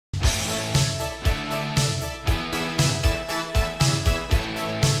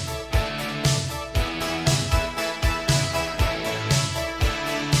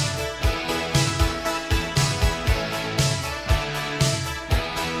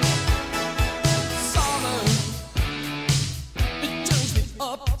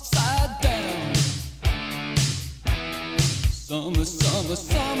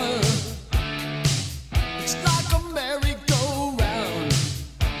summer. It's like a merry-go-round.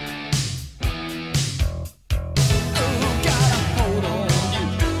 Oh, got a hold on you,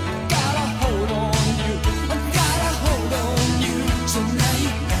 got a hold on you, I got a hold on you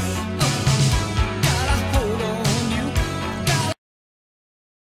tonight. Got a hold on you,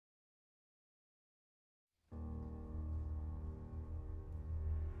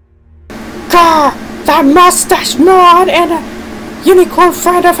 Gah! That mustache moron and a unicorn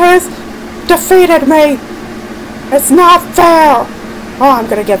friend of his defeated me! It's not fair! Oh, I'm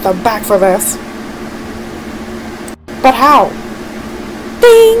gonna get them back for this. But how?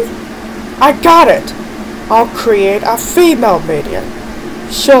 Ding! I got it! I'll create a female minion.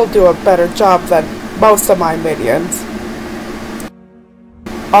 She'll do a better job than most of my minions.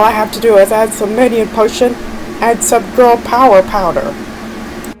 All I have to do is add some minion potion and some girl power powder.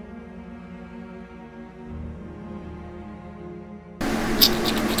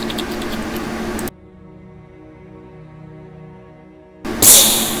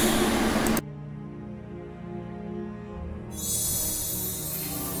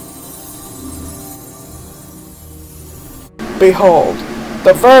 Behold,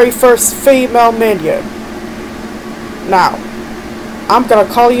 the very first female minion. Now, I'm gonna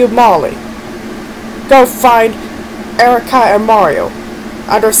call you Molly. Go find Erica and Mario.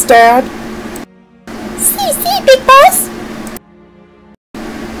 Understand? See, Big Boss?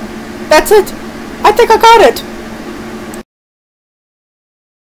 That's it! I think I got it!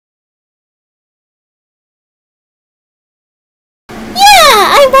 Yeah,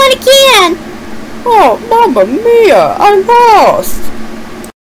 I won again! Oh, Mamma Mia! I lost!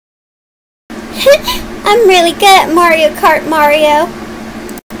 I'm really good at Mario Kart, Mario.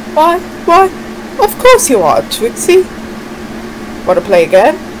 Why? Of course you are, Trixie. Wanna play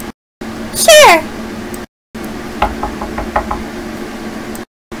again? Sure!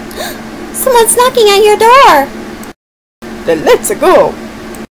 Someone's knocking at your door! Then let's go!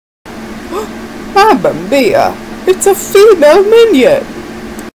 Mamma Mia! It's a female minion!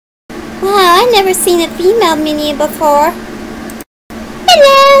 Wow, I've never seen a female minion before.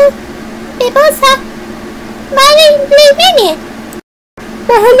 Hello! Big Boss, Molly Blue Minion!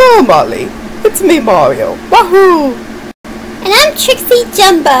 Well, hello, Molly. It's me, Mario. Wahoo! And I'm Trixie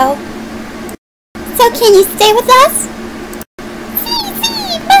Jumbo. So can you stay with us? See,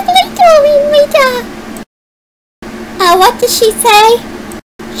 later. What did she say?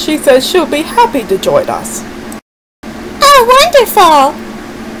 She says she'll be happy to join us. Oh, wonderful!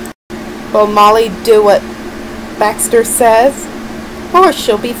 Will Molly do what Baxter says? Or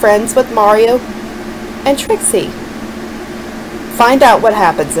she'll be friends with Mario and Trixie. Find out what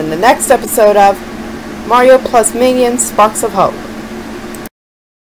happens in the next episode of Mario plus Minions Sparks of Hope.